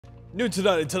New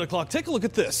tonight at 10 o'clock, take a look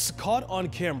at this. Caught on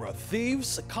camera,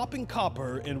 thieves copping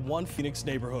copper in one Phoenix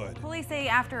neighborhood. Police say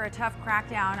after a tough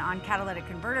crackdown on catalytic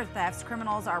converter thefts,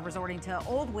 criminals are resorting to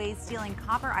old ways, stealing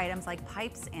copper items like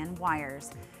pipes and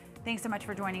wires. Thanks so much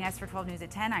for joining us for 12 News at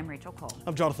 10. I'm Rachel Cole.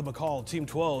 I'm Jonathan McCall. Team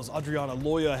 12's Adriana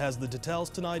Loya has the details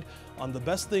tonight on the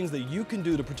best things that you can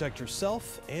do to protect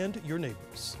yourself and your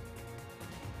neighbors.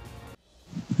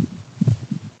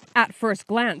 At first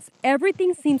glance,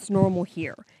 everything seems normal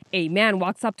here. A man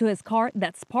walks up to his car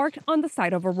that's parked on the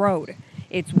side of a road.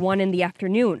 It's 1 in the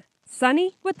afternoon,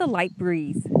 sunny with a light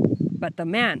breeze. But the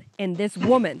man and this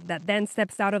woman that then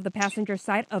steps out of the passenger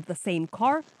side of the same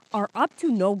car are up to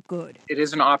no good. It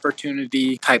is an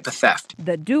opportunity type of theft.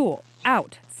 The duo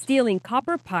out, stealing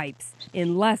copper pipes.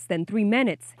 In less than 3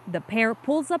 minutes, the pair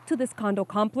pulls up to this condo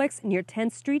complex near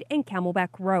 10th Street and Camelback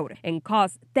Road and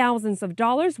cause thousands of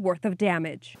dollars worth of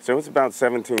damage. So it's about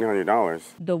 $1,700.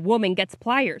 The woman gets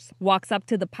pliers, walks up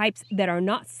to the pipes that are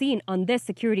not seen on this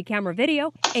security camera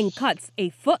video, and cuts a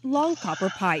foot-long copper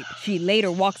pipe. She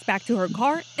later walks back to her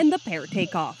car and the pair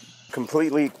take off.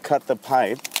 Completely cut the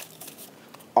pipe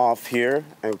off here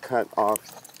and cut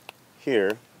off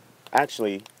here.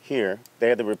 Actually, here. They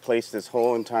had to replace this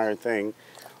whole entire thing.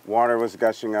 Water was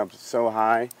gushing up so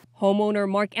high. Homeowner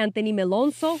Mark Anthony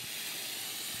Melonzo,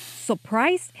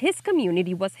 surprised his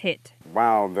community was hit.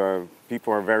 Wow, the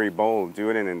people are very bold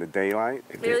doing it in the daylight.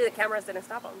 Clearly the cameras didn't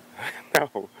stop them.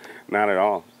 No, not at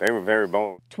all. They were very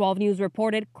bold. 12 News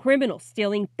reported criminals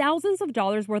stealing thousands of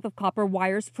dollars worth of copper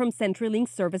wires from CenturyLink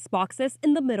service boxes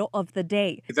in the middle of the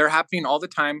day. They're happening all the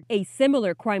time. A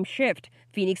similar crime shift,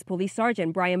 Phoenix Police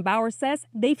Sergeant Brian Bauer says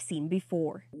they've seen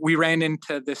before. We ran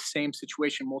into this same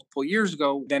situation multiple years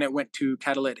ago. Then it went to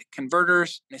catalytic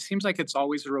converters. And it seems like it's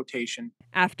always a rotation.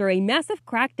 After a massive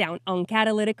crackdown on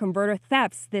catalytic converter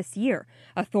thefts this year,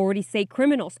 authorities say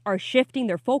criminals are shifting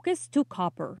their focus to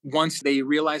copper. Once they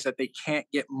realize that they can't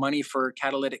get money for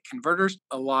catalytic converters,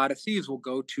 a lot of thieves will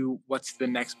go to what's the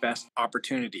next best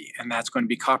opportunity, and that's going to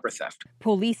be copper theft.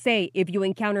 Police say if you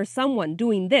encounter someone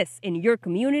doing this in your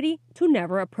community, to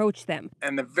never approach them.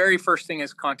 And the very first thing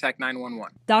is contact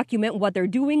 911. Document what they're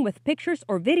doing with pictures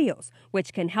or videos,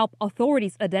 which can help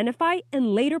authorities identify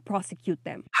and later prosecute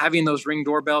them. Having those Ring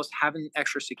doorbells, having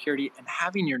extra security, and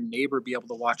having your neighbor be able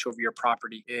to watch over your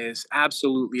property is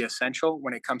absolutely essential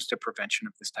when it comes to prevention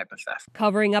of this type of theft.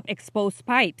 Covering up exposed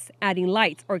pipes, adding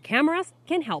lights or cameras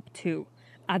can help too.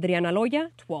 Adriana Loya,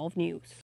 12 News.